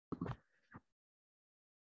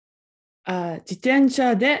自転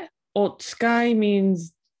車でお使い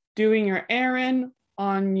means doing your errand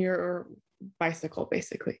on your bicycle,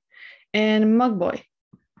 basically. And Mugboy,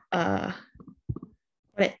 こ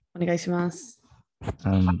れ、お願いします。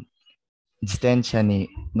自転車に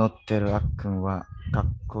乗ってるあっくんはかっ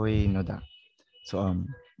こいいのだ。So,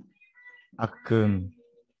 あっくん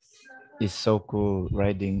is so cool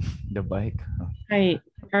riding the bike. はい、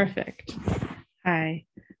perfect. はい。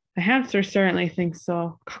The hamster certainly thinks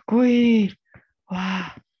so. かっこいい。わ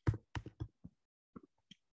あ。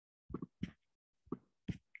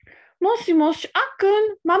もしもし、あっく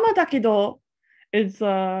ん、ママだけど。It's,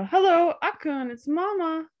 hello, あっくん, it's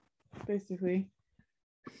mama, basically.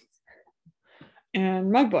 And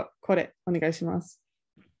Mugboy, これ、お願いします。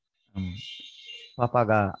パパ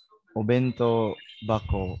がお弁当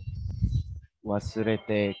箱忘れ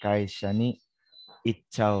て会社に行っ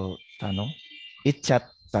ちゃったの。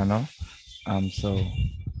So,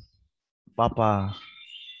 Papa,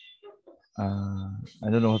 I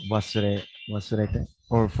don't know, 忘れて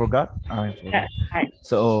or forgot? I forgot. はい。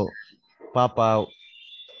 So, Papa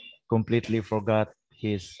completely forgot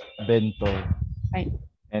his bento はい。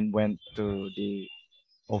 and went to the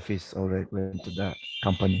office or went to the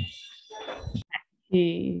company.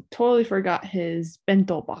 He totally forgot his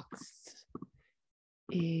bento box.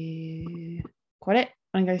 これ、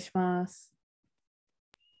お願いします。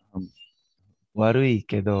悪い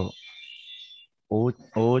けど、お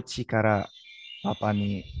家からパパ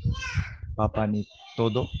に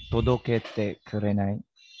届けてくれない。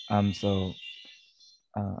So,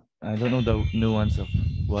 I don't know the nuance of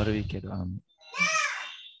悪いけど、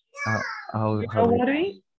how悪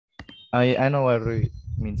い? I know worry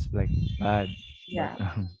means like bad. Yeah.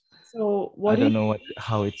 But, So I what do don't you know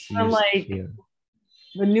how it's I'm used like here.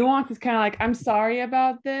 the nuance is kind of like I'm sorry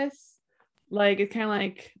about this. Like it's kind of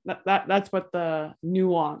like that's what the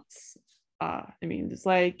nuance it means. It's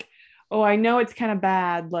like, oh, I know it's kind of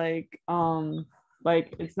bad. Like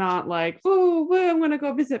it's not like, oh, I'm gonna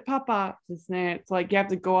go visit Papa. It's like you have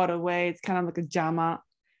to go out of the way. It's kind of like a jama.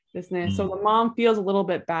 So the mom feels a little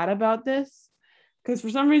bit bad about this because for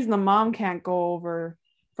some reason the mom can't go over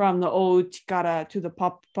from the old chikara to the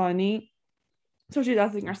papa ni. So she's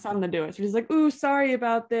asking her son to do it. So she's like, ooh, sorry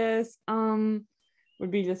about this.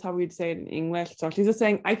 Would be just how we'd say it in English. So she's just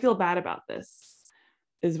saying, I feel bad about this,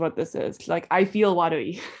 is what this is. Like, I feel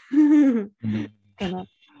warui.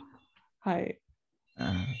 Hi.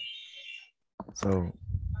 So,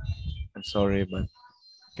 I'm sorry, but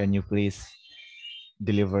can you please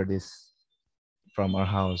deliver this from our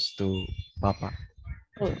house to Papa?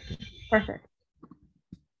 Oh, perfect.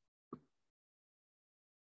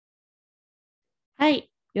 Hi,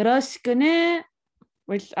 よろしくね.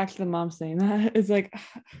 Which actually the mom's saying that. It's like,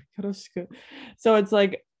 よろしく. So it's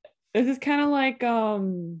like, this is kind of like,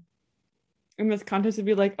 in this context, it'd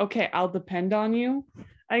be like, okay, I'll depend on you,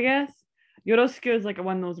 I guess. Yoroshiku is like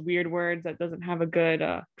one of those weird words that doesn't have a good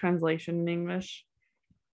translation in English.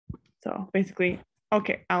 So basically,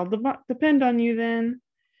 okay, I'll depend on you then.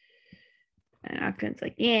 And Akun's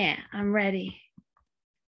like, yeah, I'm ready.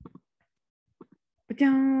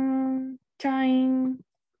 Chime.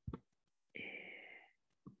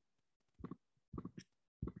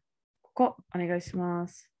 ここ、お願いしま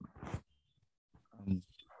す。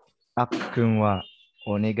あっくんは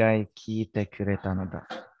お願い聞いてくれたのだ。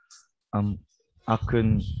あっく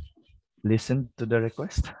ん listen to the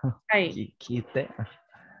request? はい。聞いて。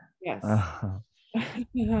Yes.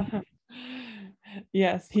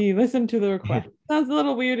 Yes, he listened to the request. Sounds a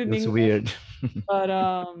little weird in It's English. weird. But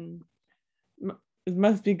it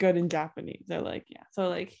must be good in Japanese. They're like, yeah. So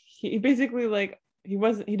like he basically like he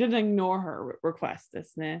didn't ignore her request で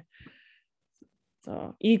すね.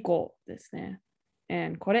 So いい子ですね.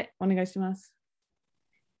 And これお願いします。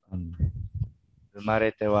生ま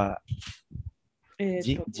れては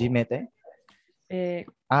じめて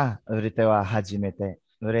売れては初めて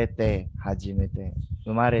売れて初めて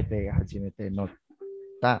生まれて初めて乗っ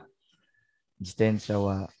た自転車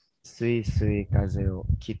はスイスイ風を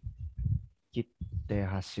切って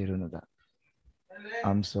走るのだ。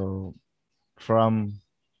So from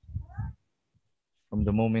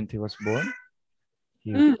the moment he was born,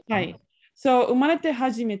 Hi. So 生まれて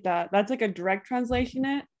初めた, that's like a direct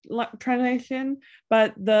translation,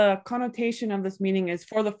 but the connotation of this meaning is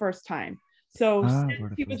for the first time. So since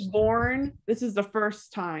he was born, this is the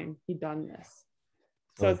first time he done this.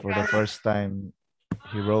 So for the first time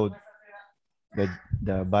he rode the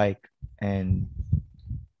bike and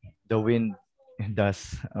the wind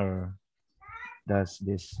does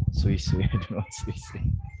this sui sui. I don't know what sui sui.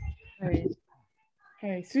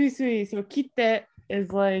 Hey, sui sui. So 切って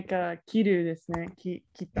is like kiru ですね。kita.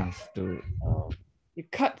 Means to. You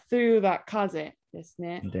cut through that kaze です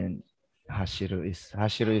ね。And then hashiru is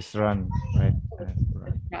run, right?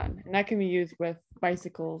 Run. And that can be used with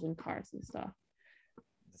bicycles and cars and stuff.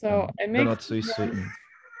 So it makes. Not sui.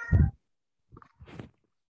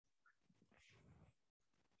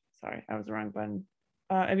 Sorry, I was the wrong button.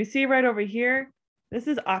 If you see right over here, this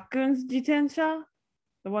is Akun's jitensha,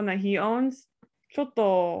 the one that he owns.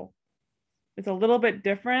 Chotto, it's a little bit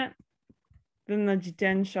different than the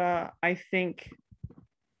jitensha I think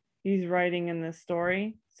he's riding in this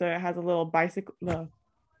story. So it has a little bicycle, the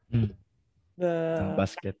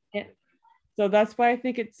basket. So that's why I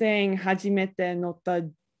think it's saying hajimete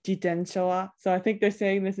notta jitensha wa. So I think they're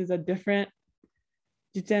saying this is a different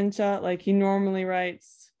jitensha. Like he normally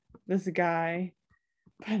writes this guy,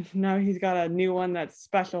 but now he's got a new one that's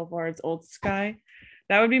special for its old sky.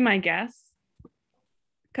 That would be my guess,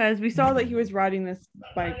 because we saw that he was riding this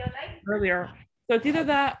bike earlier. So it's either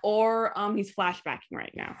that or he's flashbacking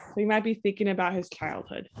right now. So he might be thinking about his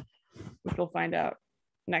childhood, which we'll find out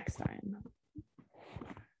next time.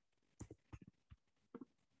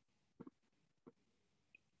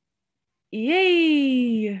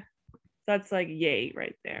 Yay! That's like yay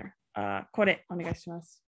right there. これお願いしま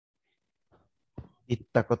す。行っ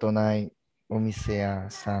たことないお店屋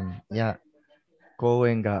さんや公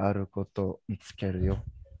園があることを見つけるよ。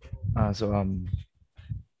So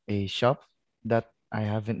a shop that I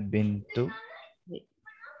haven't been to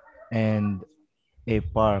and a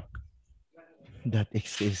park that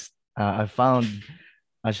exists. I found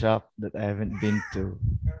a shop that I haven't been to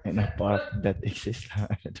and a park that exists. I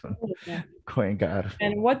don't know. 公園がある.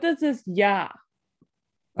 And what does this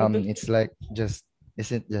it's like just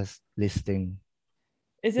isn't just listing.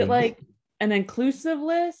 Is it like an inclusive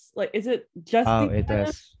list? Like, is it just? It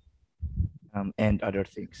does. And other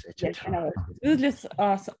things. Yes, this is just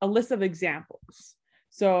a list of examples.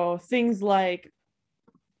 So things like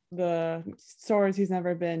the stores he's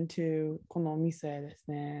never been to. このお店です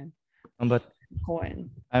ね. But Coin.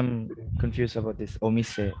 I'm confused about this.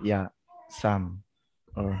 Omise, yeah, san.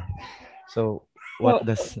 So what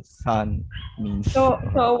does san mean? So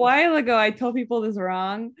a while ago I told people this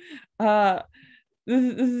wrong.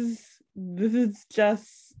 This is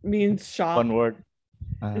just means shop. One word.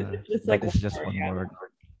 It's like it's just one word.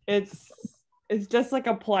 It's just like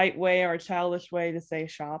a polite way or a childish way to say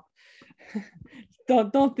shop.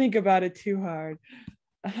 Don't think about it too hard.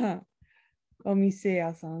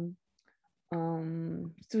 Omise-ya-san.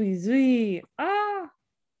 Zui.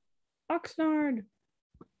 Oxnard.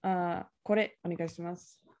 これお願いしま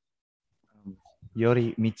す。よ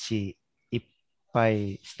り道いっぱ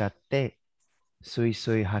いしたってスイ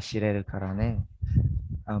スイ走れるからね。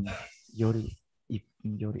より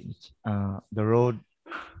道。The road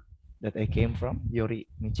that I came from, より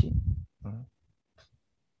道。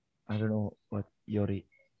I don't know what より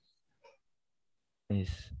is.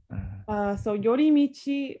 So より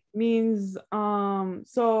道 means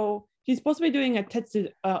so he's supposed to be doing a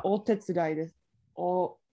old tetsugai です。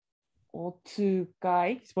おつか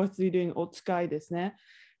い He's supposed to be doing おつかいですね.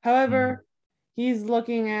 However, he's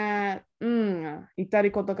looking at 行った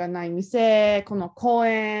りことがない店、この公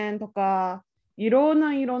園とかいろん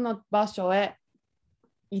な場所へ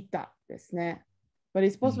行ったですね. But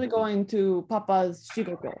he's supposed to be going to Papa's 仕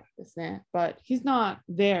事ですね. But he's not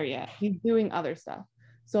there yet. He's doing other stuff.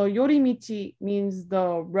 So 寄り道 means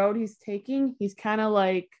the road he's taking. He's kind of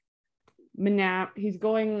like he's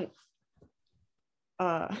going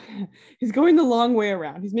the long way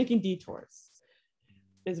around. He's making detours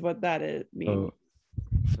is what that means.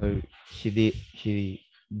 So he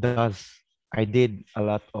does. I did a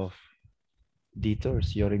lot of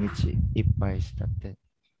detours. Yorimichi ippai shitatte.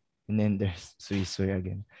 And then there's sui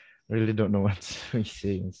again. I really don't know what sui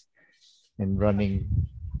is. And running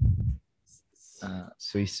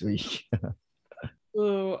sui. So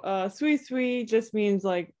sui just means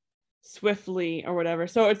like swiftly or whatever.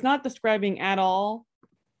 So it's not describing at all.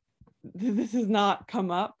 This has not come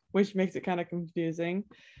up, which makes it kind of confusing.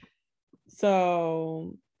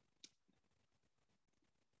 So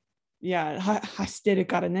yeah, 走ってる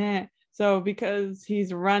からね. So because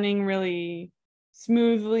he's running really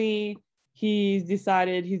smoothly, he's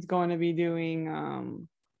decided he's going to be doing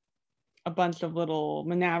a bunch of little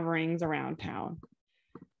maneuverings around town.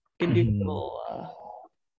 Can do a little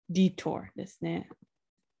detour ですね.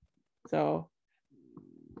 So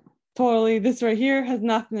totally, this right here has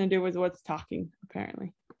nothing to do with what's talking,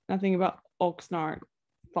 apparently. Nothing about Oxnard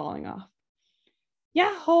falling off.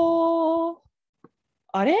 Yahoo!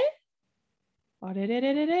 あれれ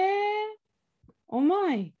れれれ Oh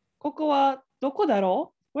my! ここはどこだ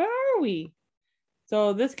ろう? Where are we?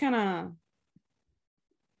 So this kind of,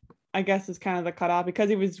 I guess, is kind of the cutoff because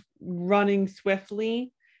he was running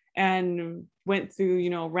swiftly and went through,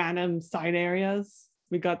 random side areas.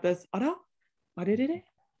 We got this. Ara? Arerere?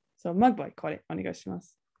 So, Mugboy, これお願いしま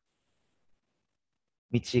す。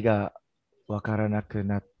道がわからなく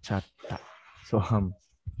なっちゃった。So,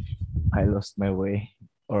 I lost my way,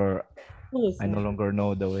 or I no longer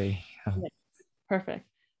know the way. Perfect.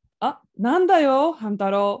 あ、なんだよ、ハム太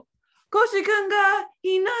郎。コシ君が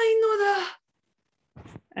いないのだ。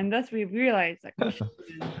And thus we realized that Koshi is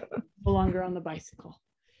no longer on the bicycle.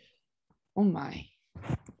 Oh my.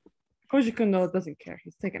 Koshi-kun though doesn't care.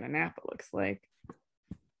 He's taking a nap, it looks like.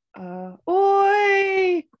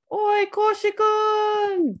 Oi! Oi,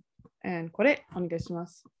 Koshi-kun! And これ、お願いしま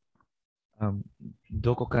す。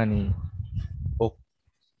どこかに落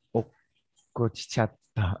っこちちゃっ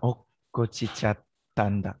た。落っこちちゃった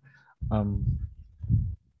んだ。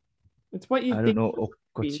It's what you I don't know, 落っ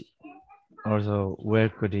こち。Also, where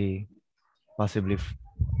could he possibly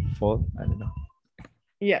fall? I don't know.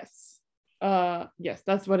 Yes. Yes,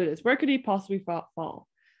 that's what it is. Where could he possibly fall?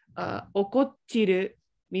 Okochiru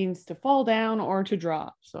means to fall down or to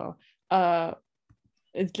drop. So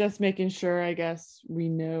it's just making sure, I guess, we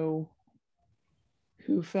know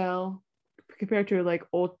who fell compared to like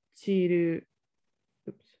ochiru.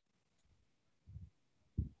 Oops.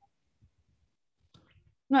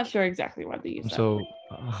 Not sure exactly what they use. So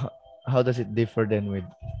how does it differ then with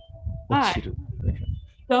ochiru?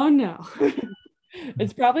 Don't know.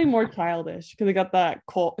 It's probably more childish because they got that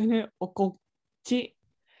ko in it, okochi.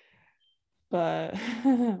 But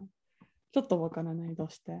ちょっとわからないどう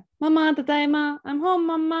して。ママ、ただいま。I'm home,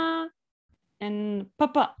 Mama. And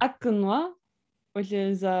Papa Akun wa, which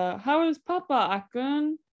is how is Papa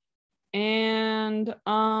Akun? And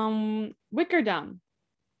Wickerdam.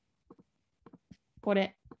 こ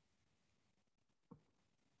れ。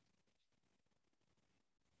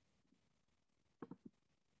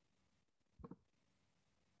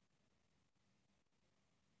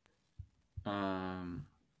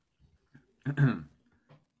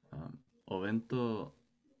お弁当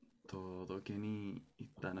届けに行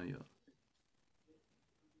ったのよ。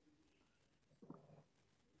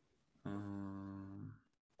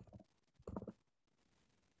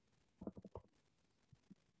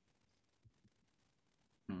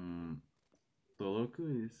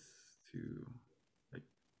Tottoko is to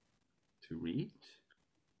reach?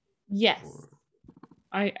 Yes. Or...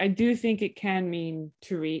 I do think it can mean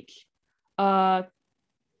to reach.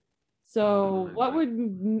 So what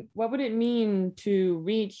would it mean to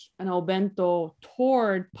reach an obento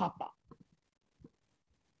toward Papa?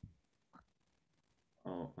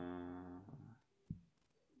 Oh,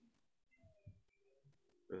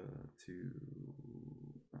 to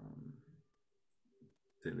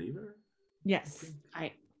deliver? Yes.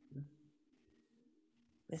 Hi.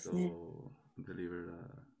 So deliver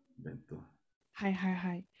bento.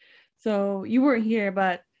 Hi. So you weren't here,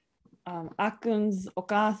 but Akun's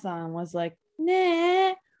okasan was like,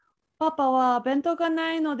 ねえ、パパは弁当が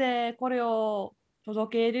ないのでこれを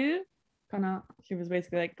届けるかな? She was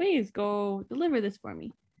basically like, please go deliver this for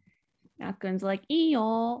me. Akun's like, いい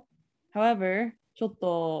よ。However, ちょっ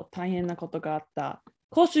と大変なことがあった。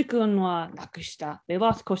コシ君はなくした。They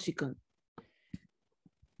lost コシ君。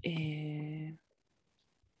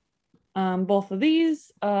Both of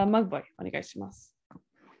these, Mugboy, お願いします。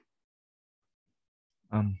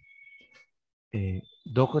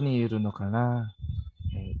どこにいるのかな、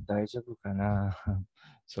大丈夫かな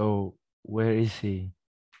So, where is he?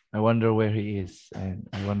 I wonder where he is, and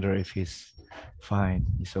I wonder if he's fine.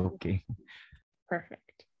 He's okay.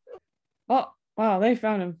 Perfect. Oh, wow, they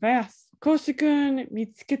found him fast. コシ君、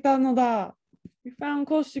見つけたのだ。We found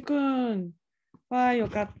コシ君。わあ、よ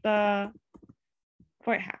かった。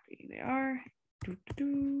Quite happy they are.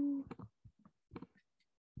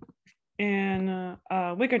 And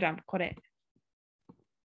Wickerdam, これ。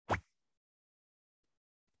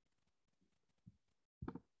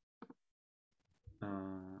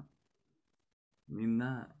みん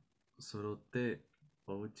な揃って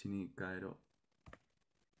お家に帰ろ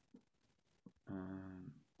う。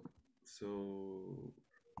So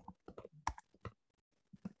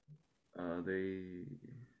they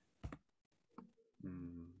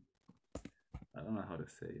I don't know how to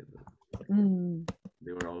say it, but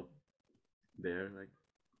they were all there, like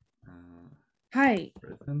はい。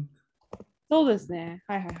present. そうですね。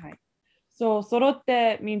はい。So 揃っ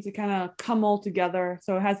て means to kind of come all together.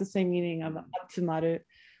 So it has the same meaning of atsumaru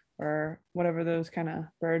or whatever those kind of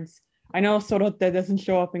birds. I know sorotte doesn't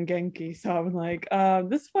show up in Genki, so I'm like,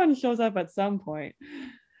 this one shows up at some point.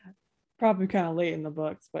 probably kind of late in the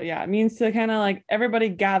books, but yeah, it means to kind of like everybody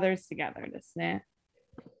gathers together.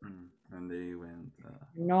 And they went.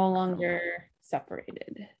 No longer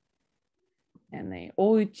separated. And they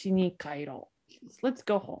ouchi ni kairo. Let's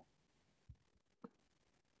go home.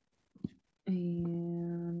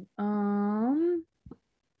 And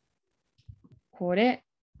これ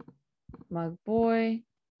Mug boy.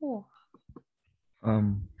 Oh.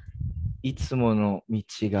 いつもの道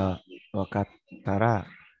が分かったら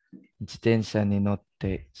自転車に乗っ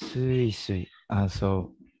てスイスイ。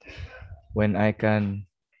So when I can,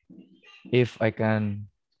 if I can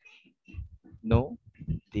know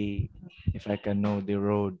if I can know the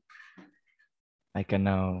road, I can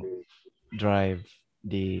now drive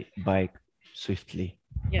the bike swiftly.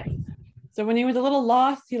 Yes. So when he was a little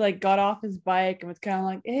lost, he like got off his bike and was kind of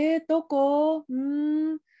like, Toko.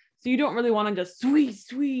 So you don't really want to just sweet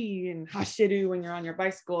and hashiru when you're on your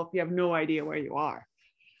bicycle if you have no idea where you are.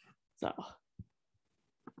 So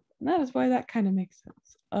that is why that kind of makes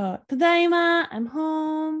sense. Tadaima, I'm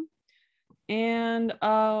home. And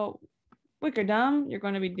Wickerdum, you're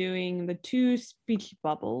going to be doing the 2 speech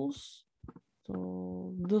bubbles.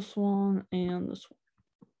 So this one and this one.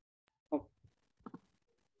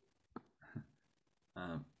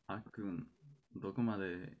 あっくん、どこま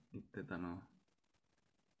で行ってたの？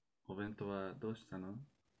お弁当はどうしたの？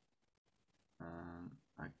あ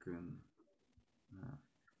っくん、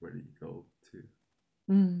where did you go to?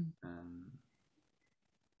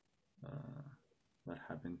 What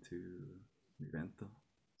happened to the event?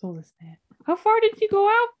 そうですね。How far did you go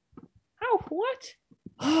out? How? What?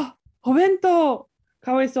 お弁当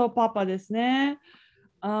かわいそうパパですね。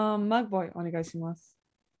マックボーイお願いします。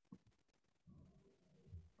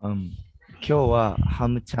今日はハ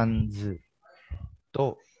ムチャンズ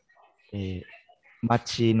と、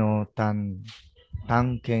町の探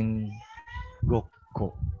検ごっ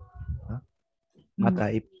こ。また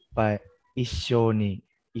いっぱい一緒に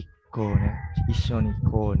行こう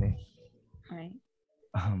ね。はい。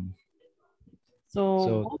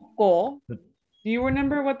So, ごっこ do you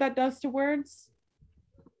remember what that does to words?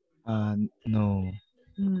 No.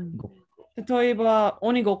 例えば、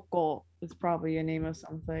鬼ごっこ is probably a name of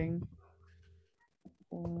something.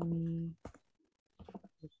 鬼ごっ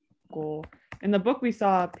こ In the book, we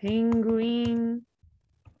saw penguin,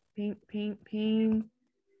 penguin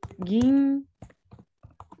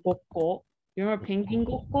ごっこ. You remember penguin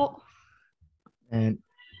ごっこ?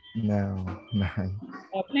 No.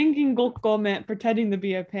 Penguin go meant pretending to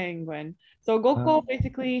be a penguin. So gokko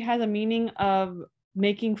basically has a meaning of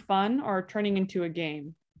making fun or turning into a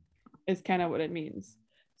game. Is kind of what it means.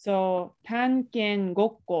 So tanken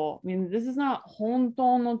gokko means this is not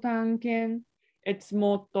hontou no tanken. It's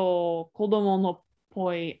motto kodomo no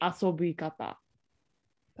poi asobikata.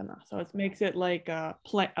 So it makes it like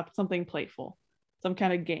something playful, some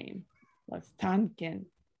kind of game. That's tanken.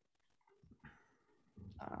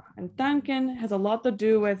 And tanken has a lot to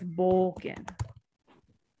do with boken.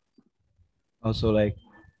 Also like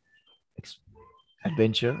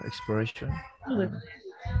adventure, exploration.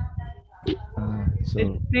 So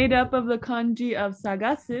it's made up of the kanji of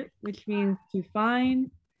sagasu, which means to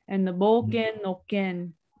find, and the boken no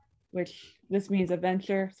ken, which this means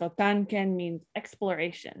adventure. So tanken means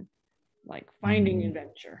exploration, like finding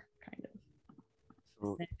adventure, kind of.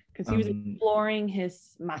 Because he was exploring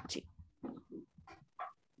his machi.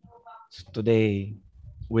 So today,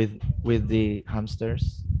 with the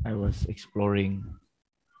hamsters, I was exploring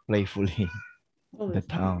playfully the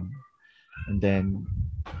town, and then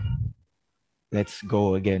let's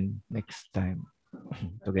go again next time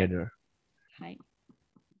together. Hi.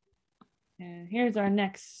 And here's our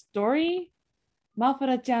next story.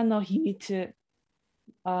 Mafura-chan no himitsu.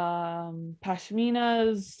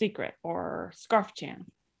 Pashmina's secret, or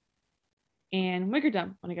Scarf-chan. And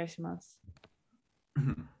Wickerdum, onegaishimasu.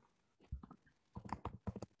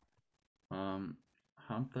 ハ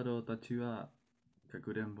ム太郎たちはか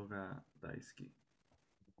くれんぼが大好き。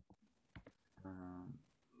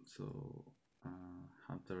So,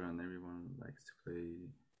 Hamutaro and everyone likes to play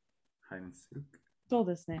hide and seek. そう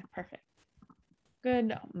ですね. Perfect.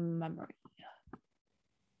 Good memory.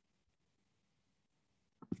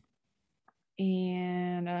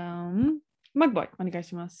 And Mugboy, お願い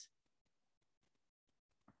します。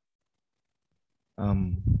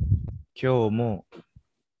今日も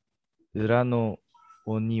裏の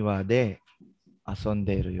お庭で遊ん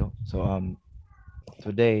でいるよ。So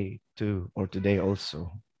today too, or today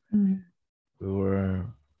also, we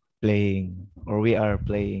are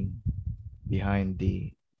playing behind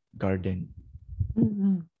the garden.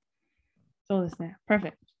 そうですね。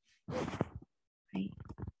Perfect. はい。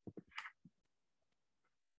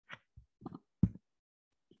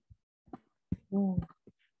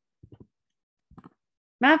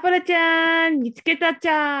Mafura-chan, 見つけたち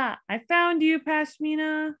ゃ。I found you,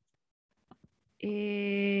 Pashmina.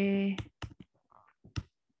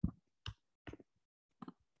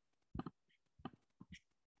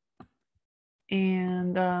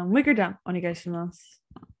 And Wicker-chan, お願いします。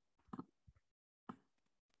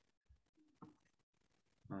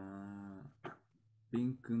ピ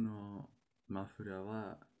ンクのマフラー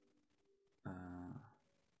は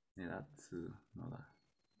目立つのだ。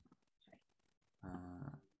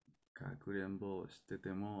かくれんぼしてて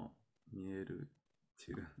も見える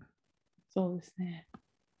チル。そうですね。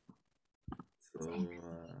So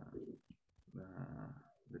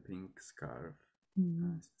the pink scarf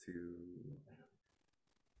has to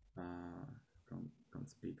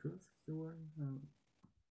conspicuous is the word.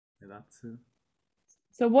 That's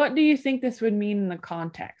So what do you think this would mean in the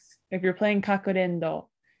context? If you're playing kakurendo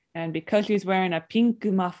and because she's wearing a pink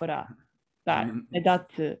muffler,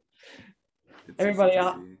 that's it. Everybody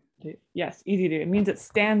else. Yes, easy to. It means it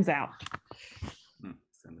stands out.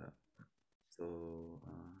 Stand out. So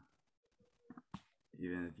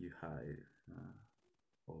even if you hide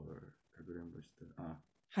or so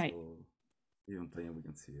even playing we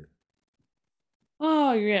can see it.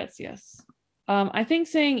 Oh yes. I think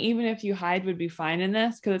saying even if you hide would be fine in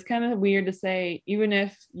this because it's kind of weird to say even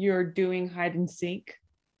if you're doing hide and seek.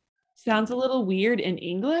 Sounds a little weird in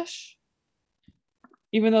English.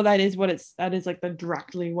 Even though that is like the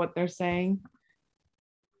directly what they're saying.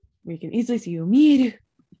 We can easily see you. 見える。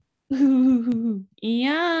い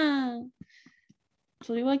やー。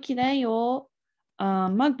それは嫌いよ。マ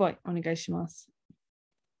グボイ、お願いします。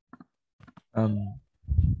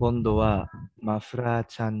今度はマフラー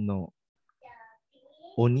ちゃんの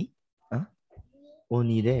鬼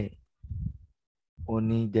で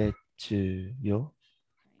ちゅうよ。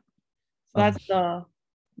That's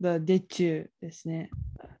the でちゅうですね。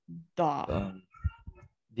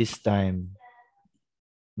This time,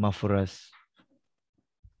 Mafura's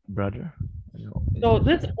brother. So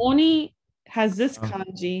this oni has this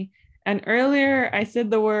kanji, and earlier I said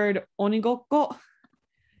the word onigokko,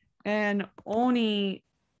 and onigokko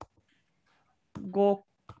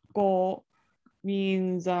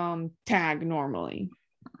means tag normally.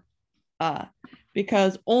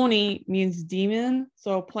 Because oni means demon,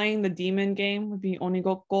 so playing the demon game would be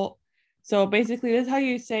onigokko. So basically, this is how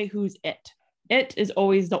you say who's it. It is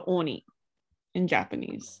always the oni in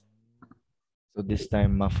Japanese. So this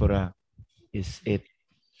time, Mafura is it.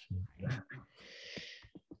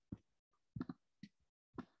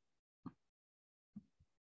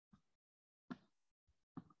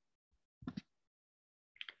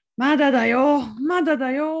 Mada da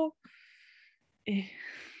yo. It's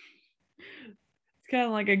kind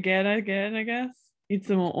of like again, I guess.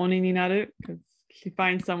 Itsumo oni ni naru, because she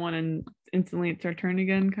finds someone and instantly it's her turn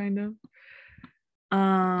again, kind of.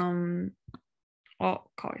 Oh,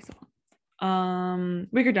 かわいそう。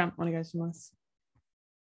Wicker-chan, お願いします。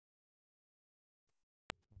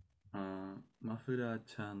マフラー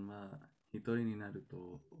ちゃんは一人になる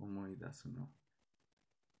と思い出すの。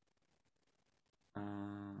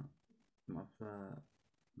マフラー、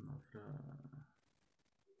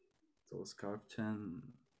So Scarf Chan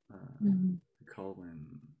called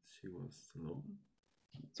when she was alone.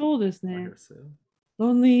 そうですね。By herself.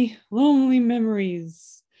 Lonely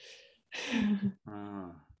memories.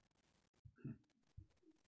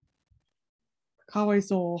 かわい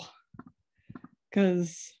そう。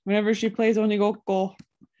Because whenever she plays Onigokko,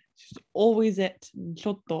 she's always it. ち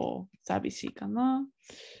ょっと寂しいかな。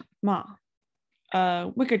ま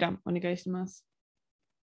あ、Wicker-chan お願いします。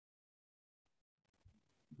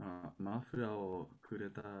マフラーをくれ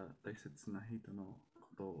た大切な人のこ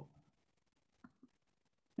とを。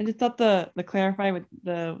I just thought the clarify with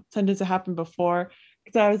the sentence that happened before,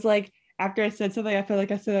 because I was like, after I said something, I feel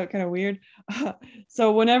like I said that kind of weird.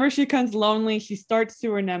 So whenever she becomes lonely, she starts to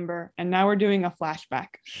remember, and now we're doing a flashback.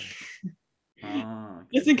 Okay.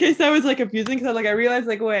 Just in case that was like confusing, because I realized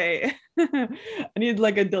like, wait, I need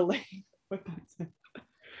like a delay. What does it say?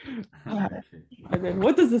 And then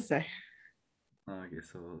what does it say? Okay,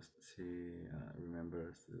 so she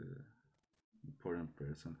remembers the important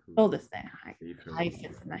person who そうですね。はい。 gave her 大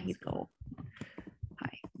切な人。は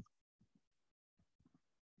い。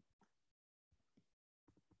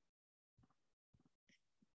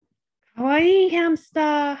かわいい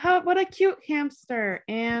hamster. What a cute hamster.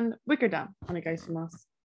 And Wicker-chan お願いします。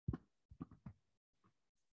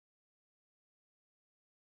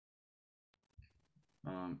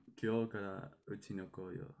今日からうちの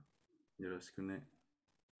子よ。よろしくね。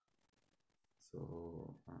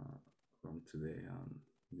So, from today on,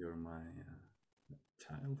 you're my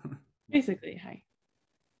child. Basically, はい。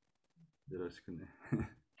よろしくね。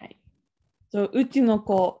はい。So, うちの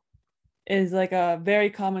子 is like a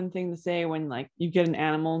very common thing to say when like you get an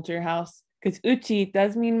animal into your house. Because uchi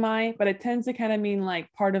does mean my, but it tends to kind of mean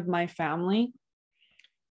like part of my family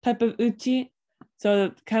type of uchi.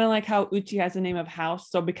 So kind of like how uchi has the name of house.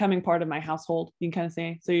 So becoming part of my household, you can kind of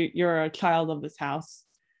say. So you're a child of this house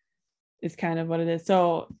is kind of what it is.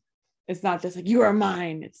 So it's not just like you are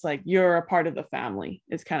mine. It's like you're a part of the family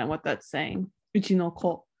is kind of what that's saying. Uchi no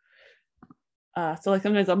ko. So like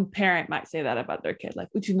sometimes a parent might say that about their kid, like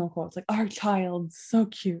uchi no ko. It's like our child, so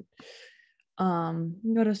cute.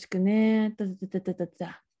 よろしくね。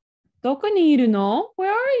どこにいるの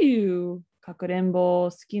Where are you? かくれん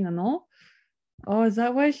ぼ好きなの Oh, is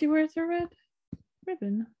that why she wears a red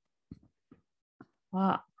ribbon?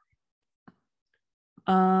 わ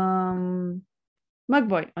あ。マグ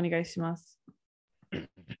ボイ、お願いします。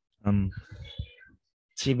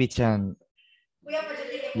ちびちゃん、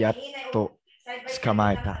やっと捕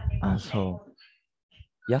まえた。あ、そ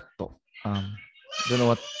う。やっと。ど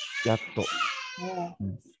のやっと。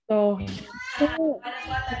そう。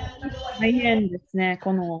大変ですね、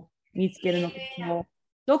この見つけるの。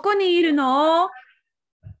どこにいるの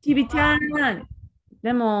ちびちゃん。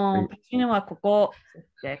でも、パチーノはここ、そし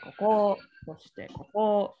てここ、そしてこ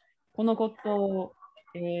こ、このことを、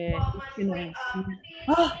や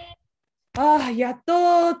っ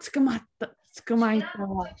と捕まえた。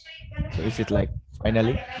So is it like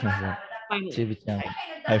finally? ちびちゃん、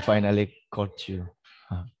I finally caught you.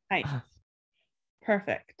 はい。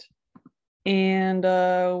Perfect. And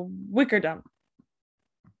Wickerdom.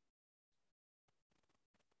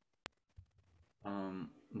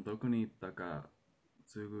 どこに行ったか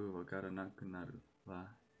すぐわからなくなるわ。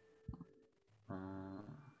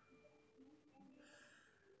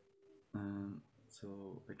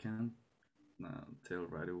So I can't tell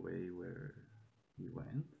right away where he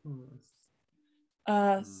went.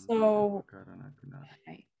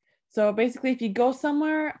 So basically, if you go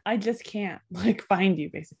somewhere, I just can't like find you.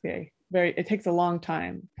 Basically, it takes a long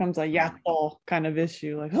time. Becomes a yatto kind of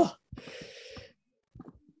issue. Like,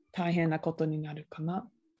 大変なことになるかな。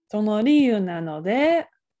その理由なので、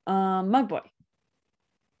マグボイ。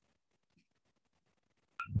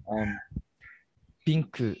ピン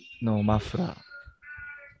クのマフラー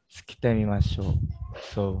つけてみましょう。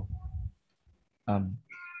So,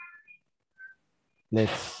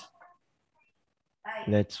 let's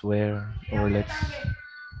wear or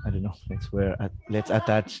I don't know, let's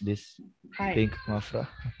attach this pink muffler.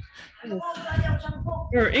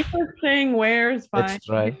 Your English saying where is fine. Let's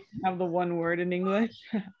try. Have the one word in English.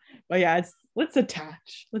 But yeah, let's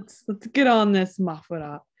attach. Let's get on this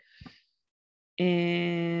muffler.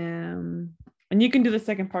 And you can do the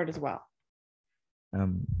second part as well.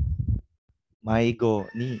 迷子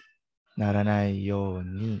にならないよう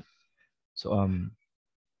に。So,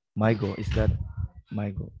 迷子 is that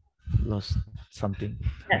迷子 lost something?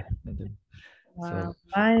 Yeah. So,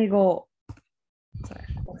 迷子。Sorry,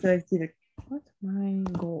 what did I see? What? 迷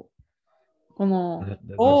子。この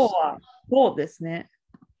「お」は「お」ですね。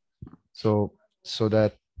So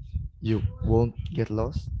that you won't get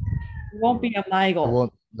lost? You won't be a 迷子。You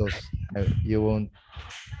won't lose. You won't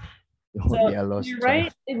be a lost. You're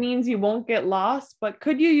right. It means you won't get lost, but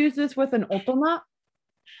could you use this with an otoma?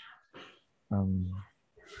 I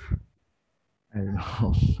don't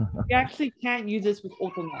know. You actually can't use this with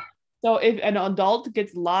otoma. So if an adult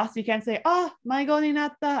gets lost, you can't say, "迷子にな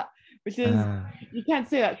った," which is you can't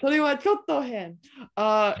say that. それはちょっと変.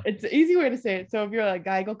 It's an easy way to say it. So if you're like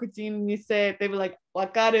外国人 and you say it, they be like わ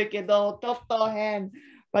かるけどちょっと変.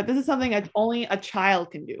 But this is something that only a child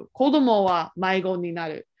can do. 子供は迷子にな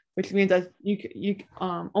る, which means that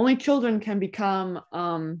only children can become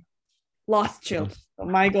lost children. So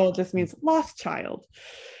迷子 just means lost child,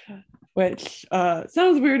 which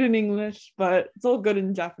sounds weird in English, but it's all good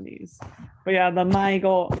in Japanese. But yeah, the 迷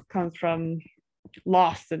子 comes from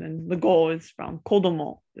lost, and then the go is from 子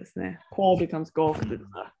供ですね. Ko becomes go because it's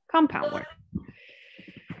a compound word.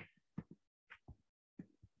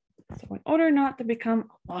 So in order not to become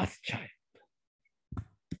a lost child.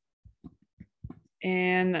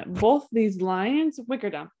 And both these lines,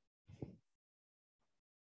 Wickerdom.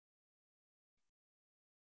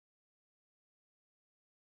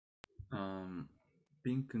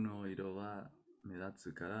 ピンクの色は目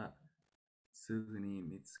立つからすぐに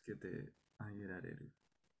見つけてあげられる。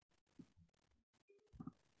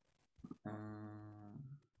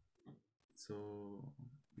So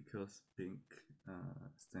because pink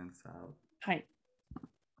stands out. はい。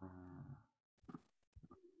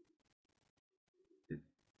It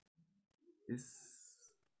is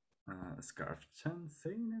Scarf-chan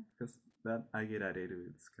saying it? Because that agerareru,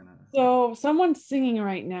 it's kind of... So someone's singing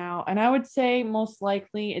right now, and I would say most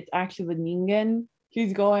likely it's actually the ningen.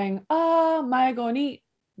 He's going, ah, maigo ni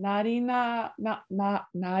nari naru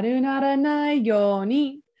naranai yo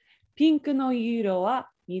ni pinku no iro wa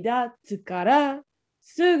midatsu kara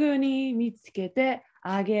sugu ni mitsukete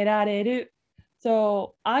agerareru.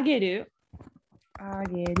 So ageru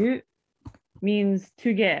means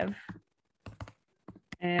to give,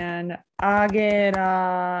 and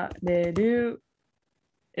agerareru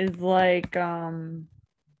is like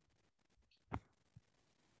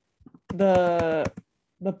the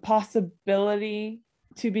possibility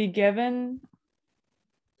to be given,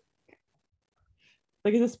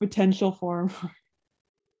 like this potential form.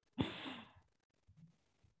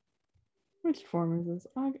 Which form is this?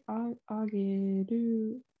 Ageru.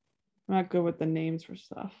 I'm not good with the names for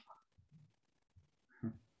stuff.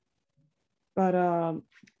 But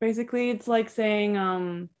basically it's like saying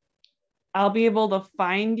I'll be able to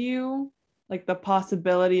find you, like the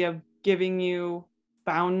possibility of giving you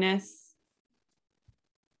foundness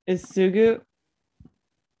is sugu,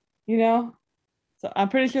 you know? So I'm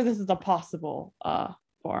pretty sure this is a possible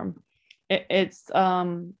form. It's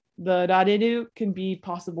the rareru can be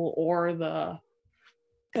possible or the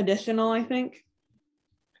conditional, I think.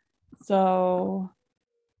 So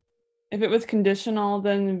if it was conditional,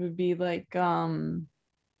 then it would be like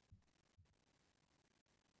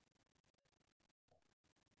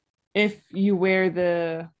if you wear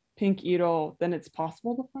the pink iro, then it's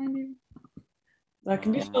possible to find you. The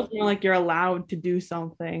conditional is more like you're allowed to do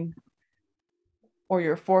something or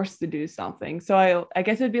you're forced to do something. So I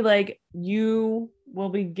guess it'd be like you will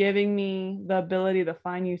be giving me the ability to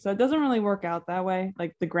find you. So it doesn't really work out that way.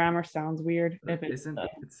 Like the grammar sounds weird. If Isn't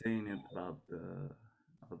it saying it about the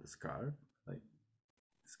scarf? Like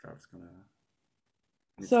the scarf's gonna...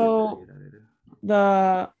 So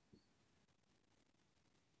the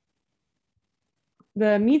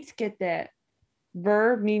mitsukete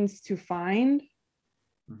verb means to find.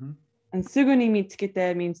 Mm-hmm. And sugu ni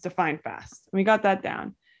mitsukete means to find fast. We got that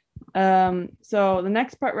down. So the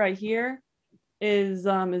next part right here is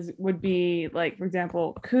would be like, for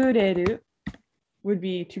example, kureru would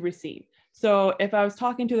be to receive. So if I was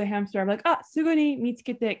talking to the hamster, I'm like, sugu ni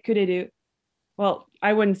mitsukete kureru. Well,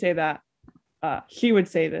 I wouldn't say that. She would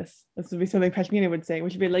say this. This would be something Pashmina would say,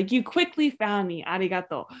 which would be like, you quickly found me,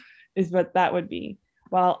 arigato, is what that would be.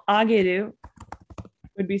 While ageru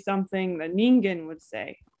would be something that ningen would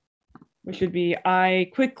say, which would be, I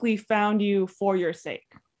quickly found you for your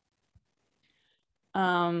sake.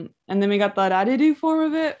 And then we got the rareru form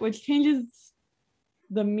of it, which changes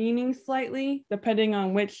the meaning slightly depending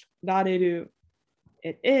on which rareru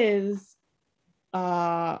it is.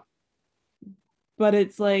 But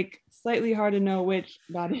it's like slightly hard to know which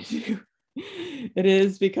rareru it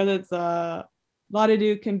is, because it's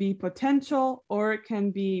rareru can be potential or it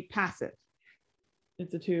can be passive.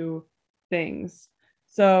 It's the two things.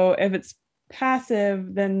 So if it's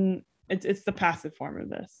passive, then it's the passive form of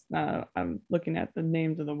this. I'm looking at the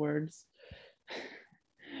names of the words.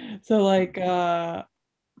 So like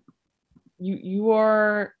you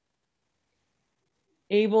are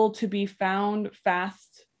able to be found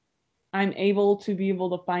fast. I'm able to be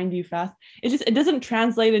able to find you fast. It doesn't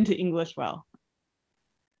translate into English well.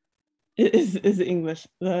 It is English.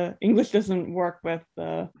 The English doesn't work with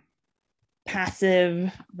the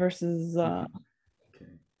passive versus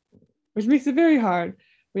which makes it very hard.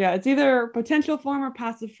 But yeah, it's either potential form or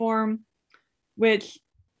passive form, which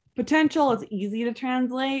potential is easy to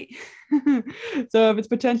translate. So if it's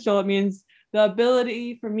potential, it means the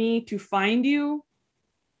ability for me to find you,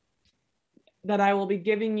 that I will be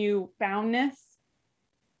giving you foundness,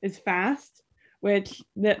 is fast, which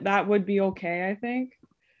that would be okay, I think.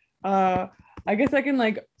 I guess I can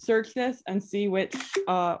like search this and see which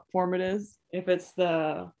form it is, if it's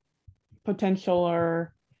the potential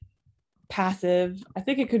or passive. I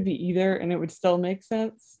think it could be either and it would still make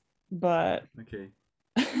sense, but okay.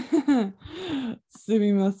 す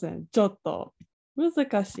みません、ちょっと難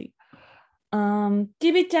しい。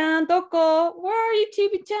ちびちゃんどこ？ Where are you, ち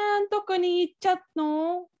びちゃん？どこに行っちゃった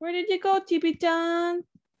の？ Where did you go, ちびちゃん？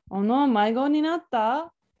迷子になっ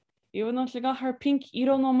た？ Even though she got her pink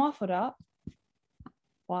色のマフラ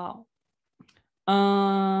ー。Wow.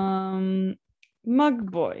 Mug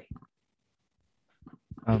boy.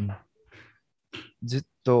 ずっ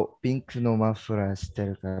とピンクのマフラーして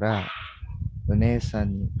るから、お姉さ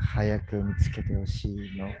んに早く見つけてほし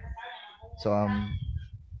いの。So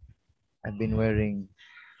I've been wearing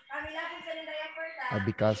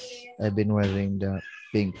because I've been wearing the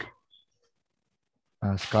pink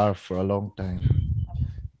scarf for a long time.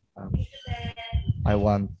 I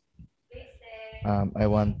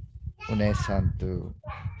want Une-san to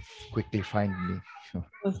quickly find me.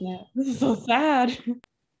 This is so sad.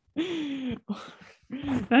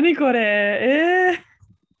 何これ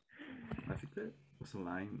I think there was a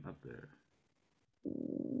line up there.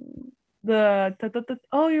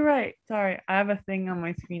 Oh, you're right. Sorry, I have a thing on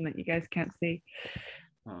my screen that you guys can't see.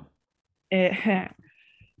 Oh, It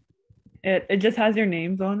it just has your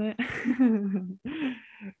names on it,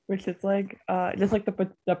 which is like just like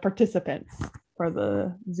the participants for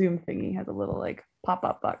the Zoom thingy has a little like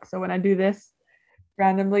pop-up box. So when I do this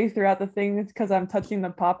randomly throughout the thing, it's because I'm touching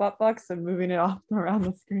the pop-up box and moving it off around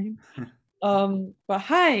the screen. But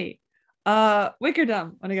hi,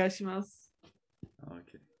 Wickerdom, お願いします。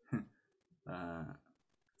OK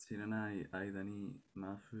知らない間に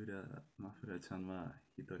マフラちゃんは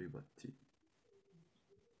一人ぼっち。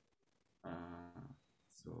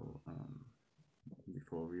So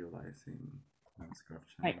before realizing Scarf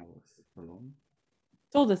Chan was alone.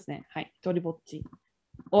 そうですね。はい、一人ぼっち。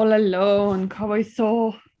All alone、かわいそ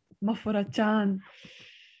う。マフラちゃん。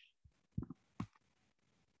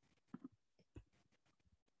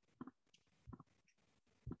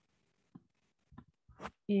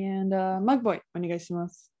And Mugboy、お願いしま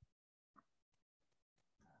す。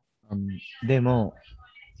でも、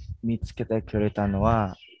見つけてくれたの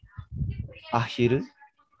は、アヒル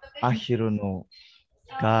の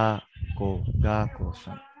ガーコ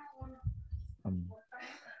さん。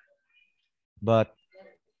But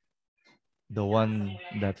the one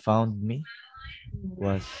that found me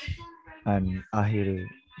was an ahiru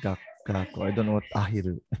gakko. I don't know what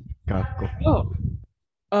ahiru gakko.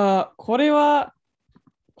 これは、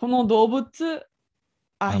この動物、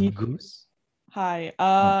アヒル。Goose? はい。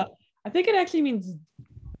I think it actually means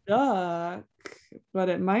duck, but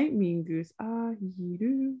it might mean goose. アヒ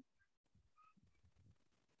ル。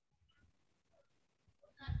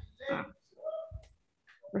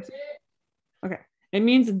Okay, it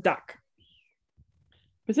means duck.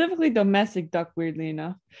 Specifically domestic duck, weirdly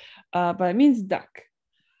enough. But it means duck.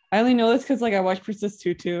 I only know this because like I watched Princess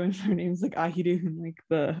Tutu and her name's like Ahiru in like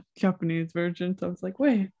the Japanese version. So I was like,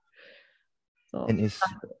 wait. So, and is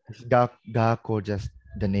Gakko just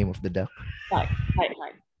the name of the duck? Hi.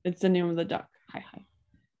 It's the name of the duck. Hi.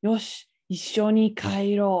 Yosh, 一緒に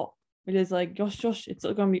帰ろう. It is like, yosh, it's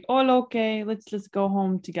gonna be all okay. Let's just go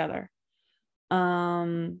home together.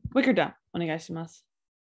 Wickerdom, お願いします。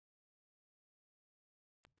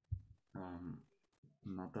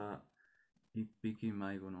また一匹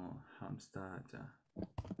迷子のハムスターじゃ。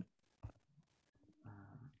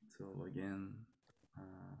So again,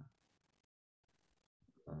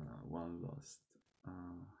 one lost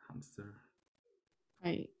hamster. は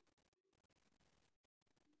い。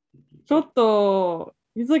ちょっと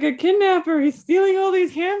he's like a kidnapper. He's stealing all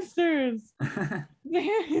these hamsters.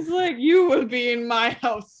 He's like, you will be in my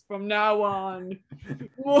house from now on.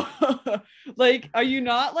 Like, are you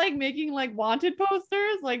not like making like wanted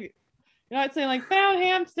posters? Like, you're not saying like found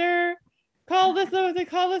hamster, call this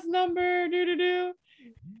number, do.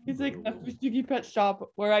 He's like a Fushigi pet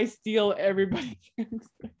shop where I steal everybody's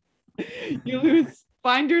hamster. You lose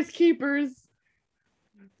finders keepers.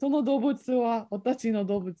 その動物は私の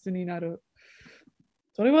動物になる。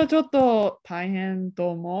それはちょっと大変と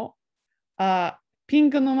思う。ピン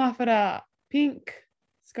クのマフラー、ピンク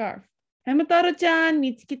スカーフ。ハムタロちゃん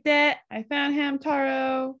見つけて。I found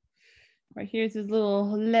Hamutaro. Right here's his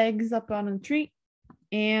little legs up on a tree.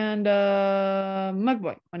 And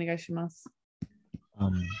Mugboy, お願いします。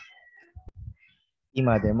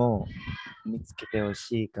今でも見つけてほ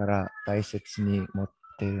しいから大切に持っ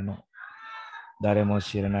てるの。誰も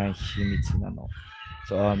知らない秘密なの。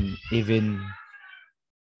So even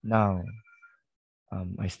now,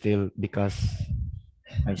 because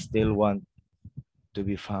I still want to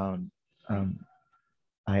be found, I'm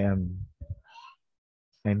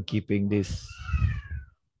keeping this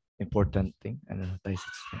important thing, and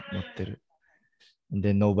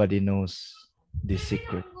then nobody knows this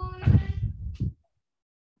secret.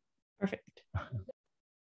 Perfect.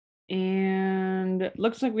 And it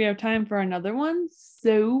looks like we have time for another one.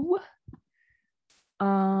 So,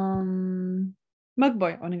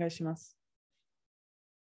 Mugboy, お願いします。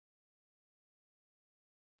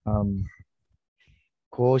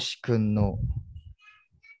こうしくんの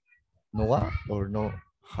は俺の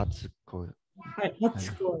初恋。はい、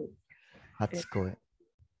初恋。初恋。I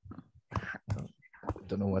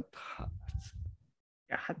don't know what.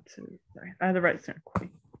 Yeah, 初。Sorry, I had the right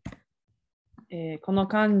point. この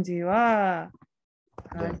漢字は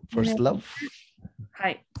First love? は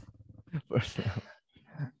い。First love.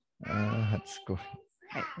 初恋。は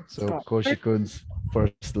い。So, こうしくん's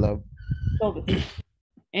first love. そうです。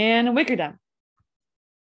And Wickerdom.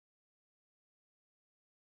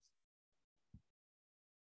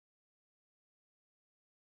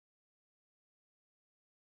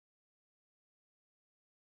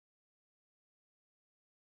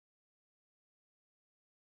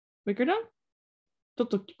 Wickerdom? ちょっ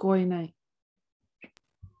と聞こえない。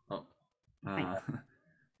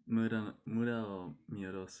村を見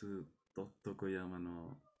下ろすトットコ山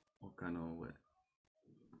の丘の上。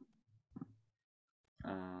ト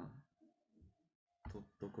ッ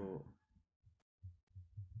トコ、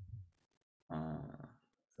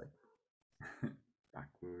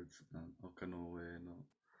backwards, 丘の上の。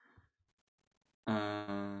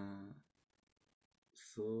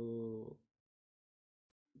So,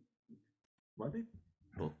 what did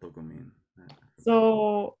Tottoko mean?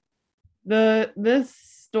 So this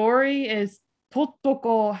story is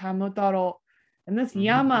Tottoko Hamutaro, and this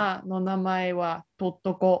Yama no namae wa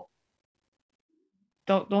Tottoko.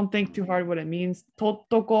 Don't think too hard what it means.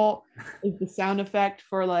 Tottoko is the sound effect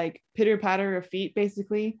for like pitter patter of feet,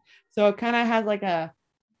 basically. So it kind of has like a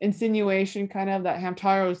insinuation, kind of that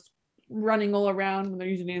Hamtaro's running all around when they're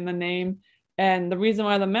using it in the name. And the reason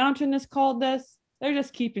why the mountain is called this, they're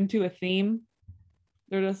just keeping to a theme.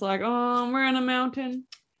 They're just like, oh, we're in a mountain.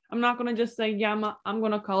 I'm not gonna just say Yama. I'm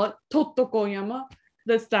gonna call it Tottoko Yama.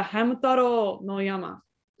 That's the Hamutaro no Yama.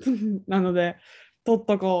 なので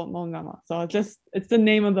Tottoko no Yama. So it's the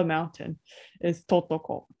name of the mountain is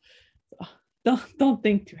Tottoko. So don't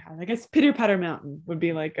think too hard. I guess Pitter Patter Mountain would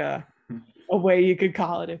be like a way you could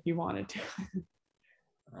call it if you wanted to.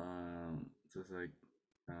 Just like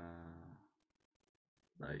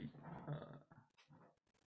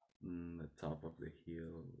the top of the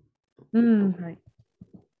hill. Right.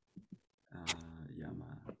 Yama.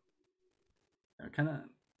 I kind of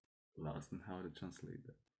lost in how to translate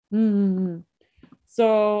that.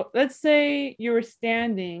 So let's say you were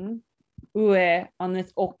standing ue on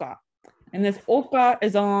this oka, and this oka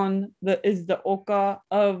is the oka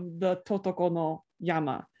of the Tottoko no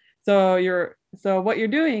Yama. So what you're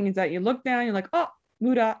doing is that you look down, you're like, oh,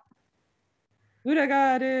 mura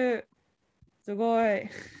ga aru, sugoi.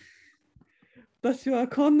 私は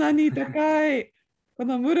こんなに高い。こ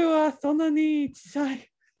のムラはそんなに小さい。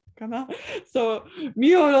So,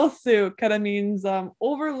 miorosu kind of means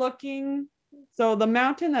overlooking. So the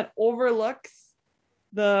mountain that overlooks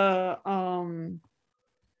the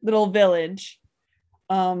little village,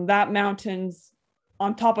 that mountain's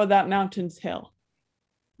on top of that mountain's hill.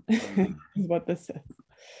 Is what this is.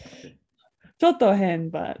 ちょっと変,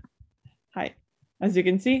 but はい。As you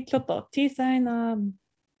can see, ちょっと小さいな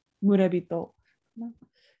村人.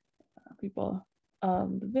 People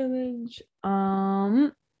of the village.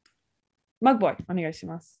 Mugboy, お願いし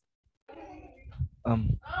ます。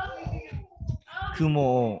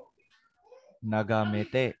雲を眺め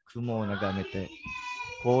て、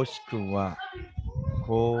こうしくんは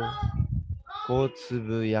こうつ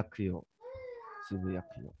ぶやくよ。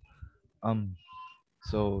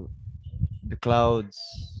So the clouds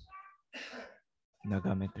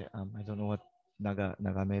眺めて、I don't know what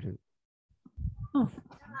眺める。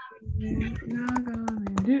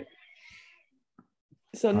Nagameru.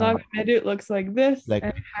 So Nagameru looks like this, and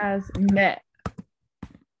it has met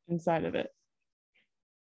inside of it.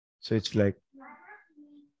 So it's like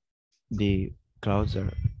the clouds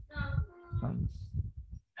are. I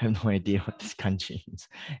have no idea what this kanji means.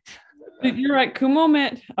 You're right. Kumo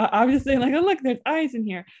meant. I was just saying, like, oh look, there's eyes in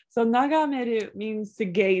here. So Nagameru means to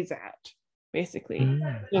gaze at, basically.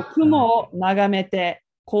 So Kumo nagamete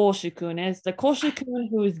Koshikun is the Koshikun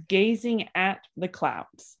who is gazing at the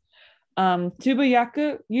clouds.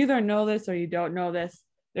 Tsubuyaku, you either know this or you don't know this.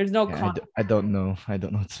 There's no I don't know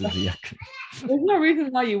Tsubuyaku. There's no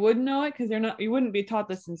reason why you wouldn't know it, because you wouldn't be taught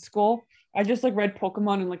this in school. I just like read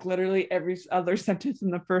Pokemon, and like literally every other sentence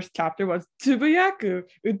in the first chapter was Tsubuyaku,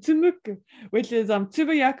 Utsumuku, which is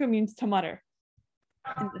Tsubuyaku means to mutter.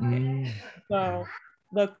 So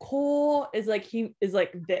the ko is like he is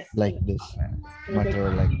like this. Like this.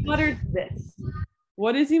 Mutter like this. Mutters this.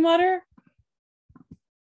 What does he mutter?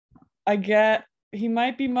 He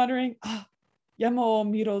might be muttering, Yama o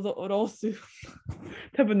miro do orosu.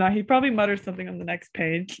 He probably mutters something on the next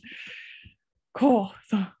page. Cool.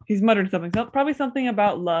 So he's muttering something. So probably something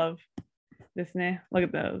about love. This ne. Look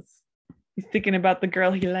at those. He's thinking about the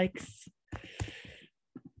girl he likes.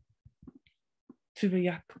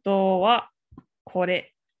 Tsubuyaku to wa kore.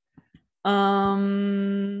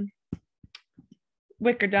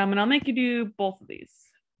 Wickerdom, and I'll make you do both of these.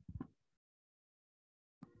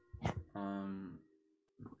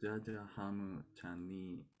 じゃあハムちゃん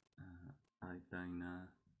に会いたいな。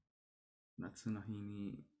夏の日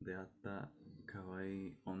に出会った可愛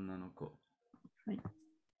い女の子。はい。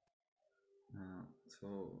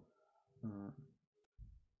So,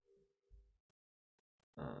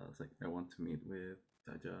 it's like I want to meet with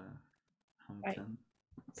Jaja Hamuchan.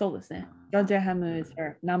 そうですね。ジャジャハム is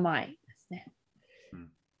her 名前ですね。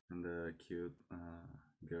And the cute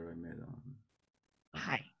girl I met on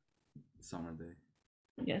はい。summer day.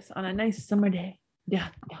 Yes, on a nice summer day. 出会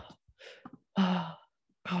った。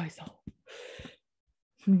かわいそう。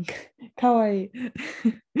かわいい。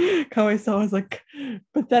かわいそう。was like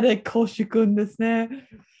pathetic コシ君ですね。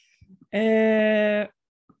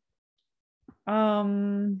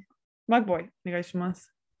マグボイ、お願いしま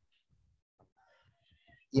す。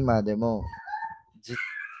今でもずっ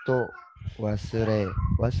と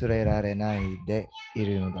忘れられないでい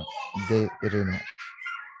るの。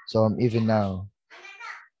So even now,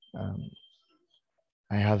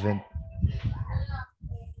 I haven't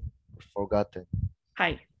forgotten. は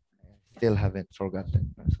い。Still haven't forgotten.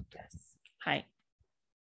 はい。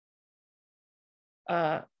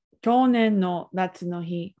去年の夏の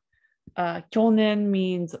日。去年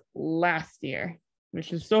means last year,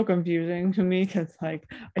 which is so confusing to me because like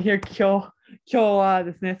I hear 今日は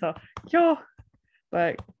ですね。So 今日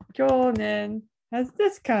but 去年 has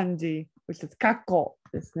this kanji, which is 過去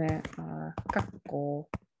ですね。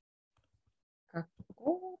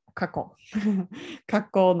過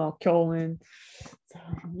去の去年。So,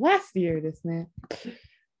 last year ですね。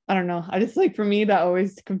I don't know. I just like for me that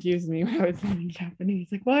always confused me when I was learning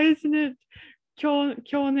Japanese. Like, why isn't it 去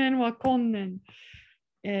年は今年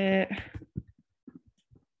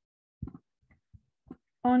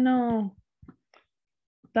Oh no.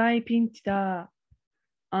 大ピンチだ。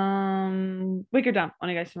ウィックダウンお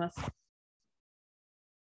願いします。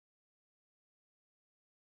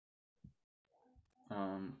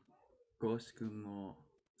ゴーシ君の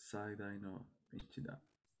最大のピンチだ。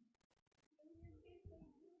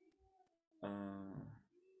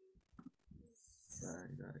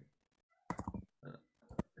最大。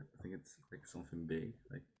I think it's like something big.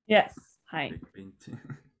 Like Yes. はい。 big pinch.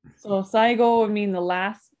 So 最後 would mean the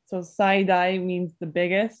last. So 最大 means the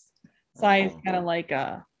biggest. Sai is kind of like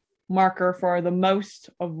a marker for the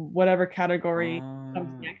most of whatever category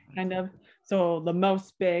comes next, kind of. So the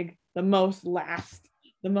most big, the most last,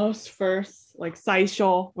 the most first, like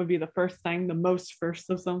saisho would be the first thing, the most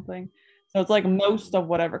first of something. So it's like most of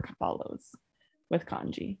whatever follows with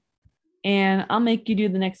kanji. And I'll make you do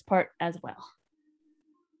the next part as well.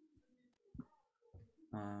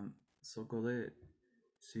 そこで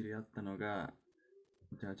知り合ったのが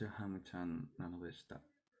ジャジャハムちゃんなのでした。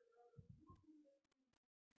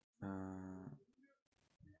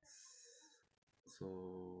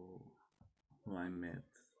So who I met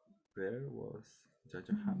there was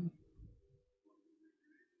Jaja Ham.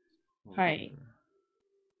 はい。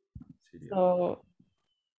So,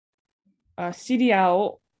 知り合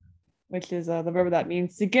う which is the verb that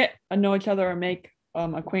means to get to know each other or make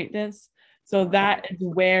acquaintance. So that is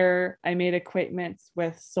where I made acquaintance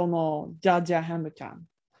with Sono Jaja Hamuchan.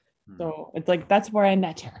 So it's like that's where I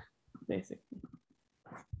met her, basically.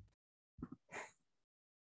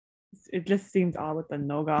 It just seems odd with the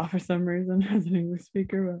noga for some reason as an English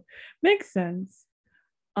speaker, but makes sense.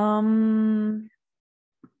 So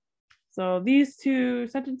these two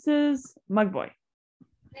sentences, Mugboy.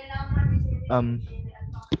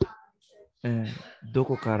 ど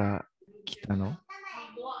こから来たの？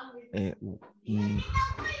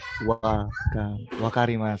わか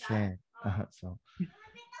りません。So,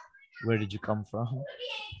 where did you come from?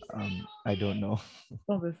 I don't know.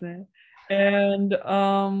 そうですね。And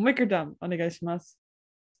Wickerdom お願いします。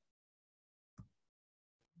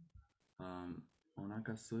お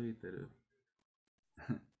腹空いてる。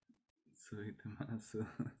空いてます。Are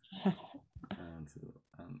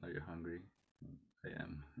you hungry? I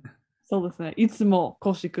am. そうですね。いつも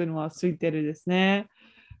コシ君は空いてるですね。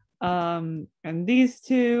And these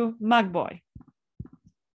two, Magboy.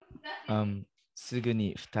 すぐ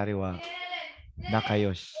に2人は仲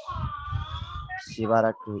良し。しば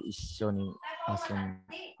らく一緒に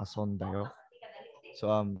遊んだよ。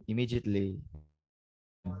So immediately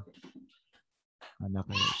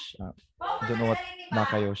仲良し。don't know what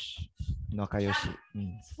仲良し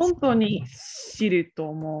means. 本当に知ると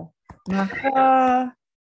思う。仲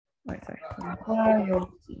良し。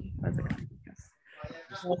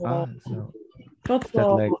ちょっ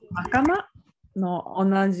と仲間の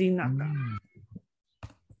同じ仲。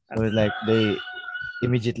So it's like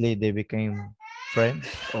immediately they became friends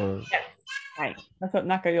or? Right. That's what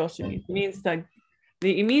仲良し means. It means that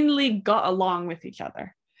they immediately got along with each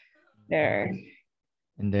other. They're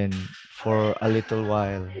And then for a little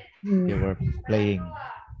while, they were playing,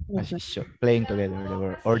 playing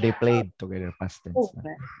together. They played together, past tense.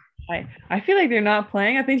 I feel like they're not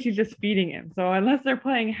playing. I think she's just feeding him. So unless they're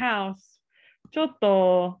playing house, ちょっ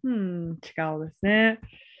と、違うですね。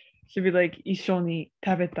Should be like 一緒に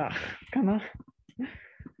食べたかな。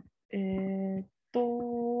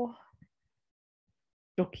ド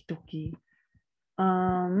キドキ。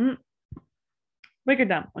break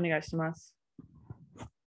it down お願いします。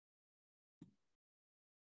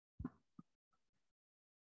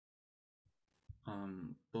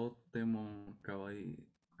とってもかわいい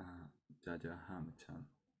ジャジャハムちゃん。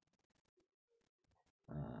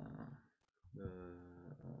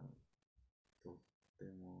とって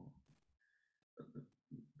も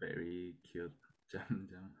very cute ジャン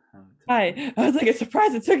ジャンハムちゃん。Hi, I was like, it's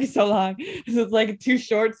surprised it took you so long. This is like too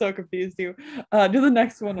short, so confused you. Do the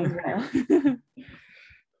next one as well.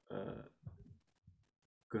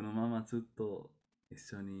 このままずっと一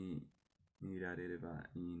緒にいられれば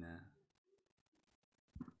いいな。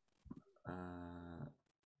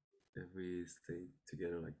If we stay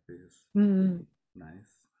together like this,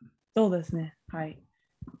 nice. そうですね。はい。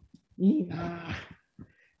いいな。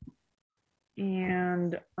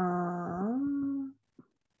And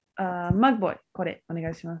Mug Boy これお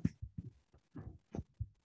願いします。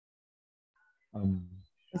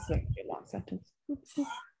This is a long sentence.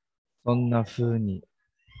 そんな風に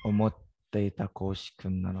思っていたコウシ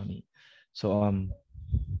君なのに。So,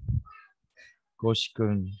 コウシ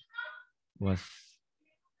君 was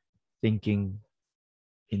thinking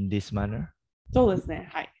in this manner. そうですね。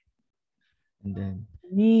はい。And then,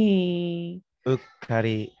 にうっか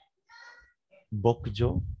り牧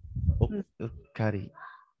場うっかり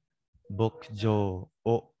牧場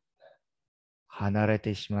を離れ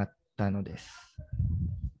てしまったのです。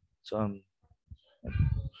So,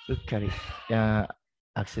 うっかり、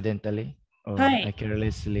accidentally or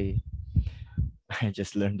carelessly, I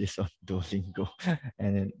just learned this on Duolingo.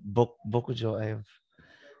 And then Bokujo, I have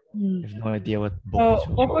no idea what Bokujo.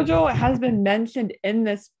 So Bokujo has been mentioned in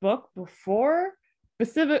this book before.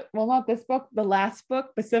 Well, not this book, the last book,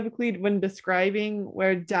 specifically when describing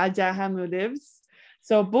where Jajahamu lives.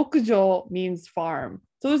 So Bokujo means farm.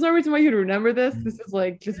 So there's no reason why you'd remember this. This is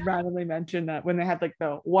like just randomly mentioned that when they had like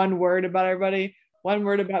the one word about everybody, one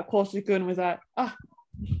word about Koshikun was that,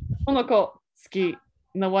 Tottoko ski.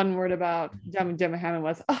 And the one word about Jamahamu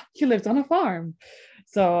was, he lives on a farm.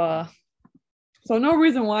 So no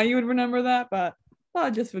reason why you would remember that, but I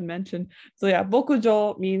just would mention. So yeah,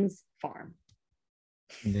 Bokujo means farm.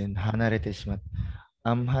 And then hanarete shimat.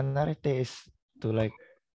 Hanarete is to like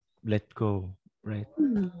let go, right?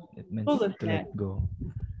 It means to let go.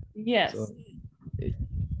 Yes.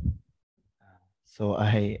 So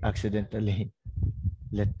I accidentally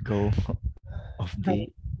let go of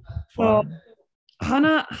the farm. So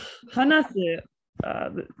hanasu,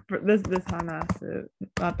 this hanasu,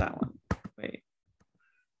 not that one. Wait.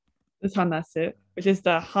 This hanasu, which is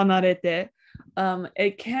the hanarete.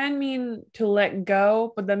 It can mean to let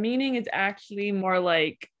go, but the meaning is actually more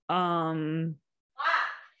like to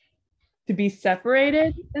be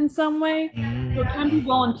separated in some way. So it can be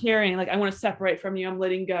volunteering, like I want to separate from you, I'm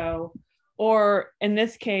letting go. Or in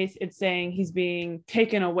this case, it's saying he's being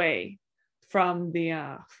taken away from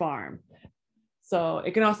the farm. So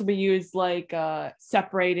it can also be used like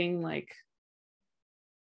separating like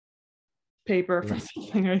paper from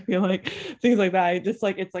something. I feel like things like that. Just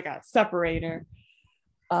like it's like a separator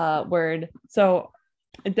word. So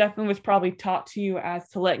it definitely was probably taught to you as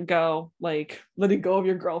to let go, like letting go of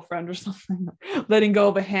your girlfriend or something, letting go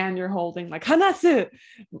of a hand you're holding, like hanasu.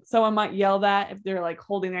 Someone might yell that if they're like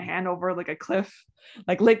holding their hand over like a cliff,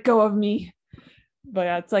 like let go of me. But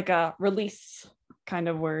yeah, it's like a release kind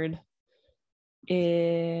of word.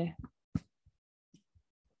 I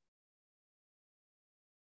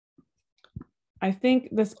think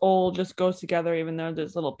this all just goes together, even though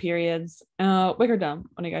there's little periods. Wicker down.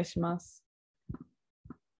 お願いします。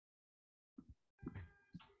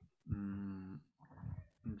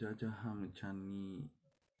ジャジャハムちゃんに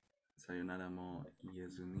さよならも言え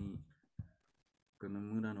ずに、この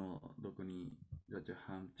村のどこにジャジャ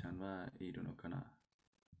ハムちゃんはいるのかな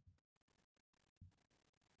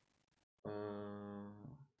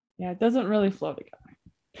Yeah, it doesn't really flow together.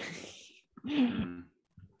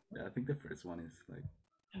 Yeah, I think the first one is like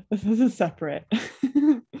this is separate.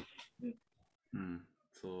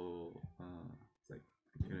 So it's like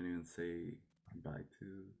I couldn't even say goodbye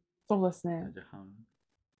to そうですね。ジャジャハム。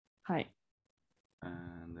はい。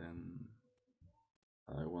And then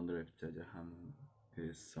I wonder if Jajaham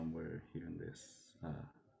is somewhere here in this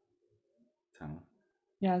town.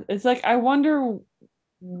 Yeah, it's like I wonder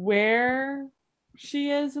where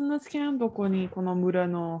she is in this camp. どこにこの村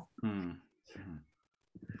の。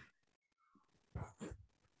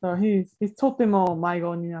So he's とても迷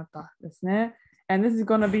子になったですね。And this is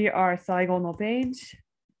going to be our 最後の page.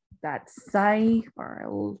 That's 最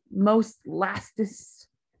our most lastest.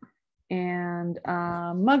 And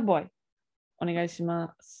Mugboy, お願いし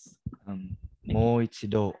ます。もう一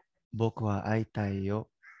度僕は会いたいよ。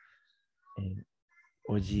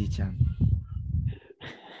おじいちゃん。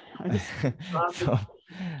So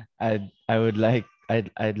I'd like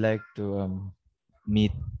to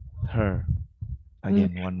meet her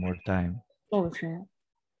again one more time. そうですね。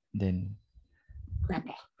Then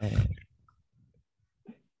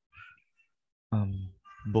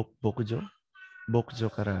牧場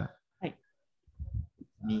から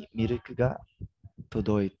ミルクが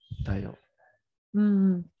届いたよ。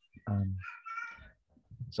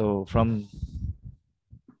So from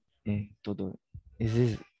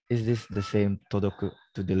is this the same Tottoko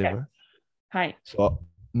to deliver? Hi. So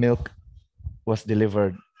milk was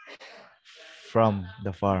delivered from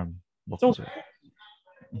the farm.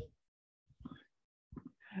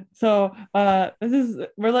 So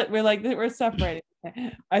we're separated.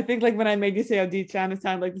 I think like when I made you say Odi-chan, it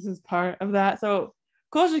sounded like this is part of that. So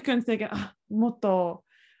Koshi-kun's thinking, motto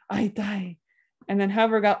aitai. And then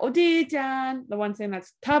Hover got Odi-chan, the one saying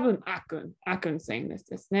that's tabun Akun saying this,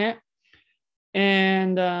 isn't it?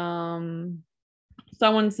 And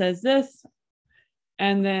someone says this.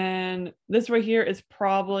 And then this right here is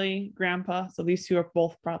probably grandpa. So these two are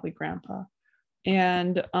both probably grandpa.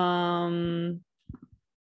 And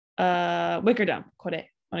Wickerdom, こ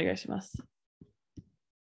れお願いします。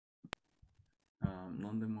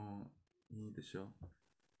飲んでもいいでしょ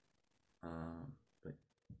う。Like,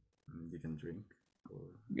 you can drink. Or...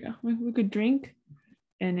 Yeah, we could drink.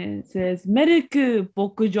 And it says, ミルク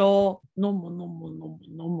牧場飲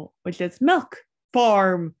む which is milk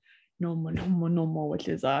farm 飲む which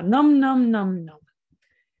is num.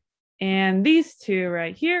 And these two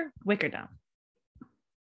right here, Wickerdom.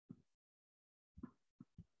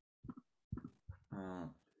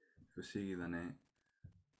 不思議だね。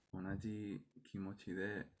同じ気持ち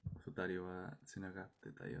で二人はつながっ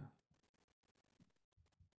てたよ。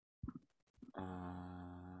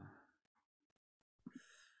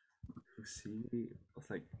不思議 was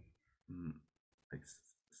like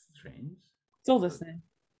strange. そうですね。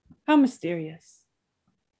How mysterious.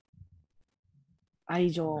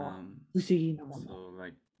 愛情、不思議なもの。So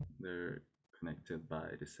like they're connected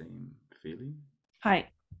by the same feeling? は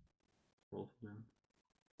い。Both of them?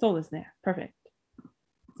 そうですね。Perfect.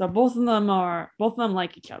 So both of them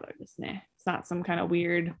like each other ですね。It's not some kind of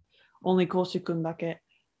weird, only Koshi-kun だけ。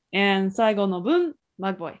And 最後の文、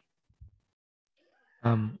Mugboy.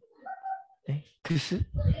 クス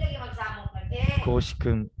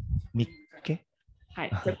Koshi-kun みっけはい。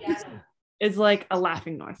So it's like a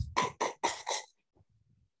laughing noise.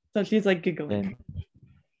 So she's like giggling.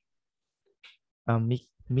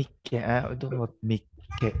 みっけどうみっ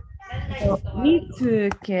け見つ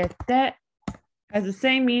けて has the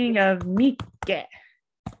same meaning of みっけ.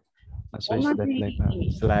 So is that like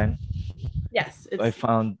a slang? Yes. So I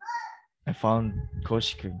found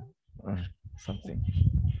Koshi-kun or something.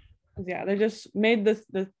 Yeah, they just made this,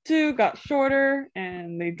 the two got shorter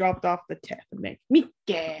and they dropped off the tip and make みっ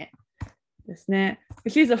け ですね.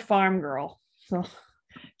 She's a farm girl, so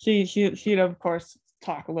she'd of course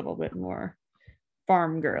talk a little bit more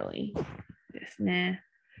farm girly ですね.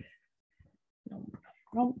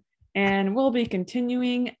 And we'll be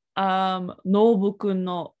continuing Nobu-kun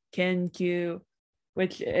no Kenkyu,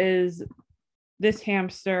 which is this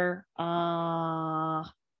hamster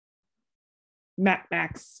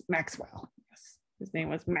Maxwell. Yes, his name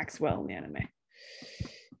was Maxwell in the anime.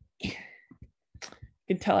 You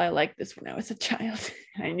can tell I liked this when I was a child.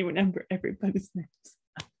 I didn't even remember everybody's names.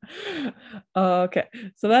 Okay,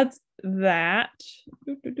 so that's that.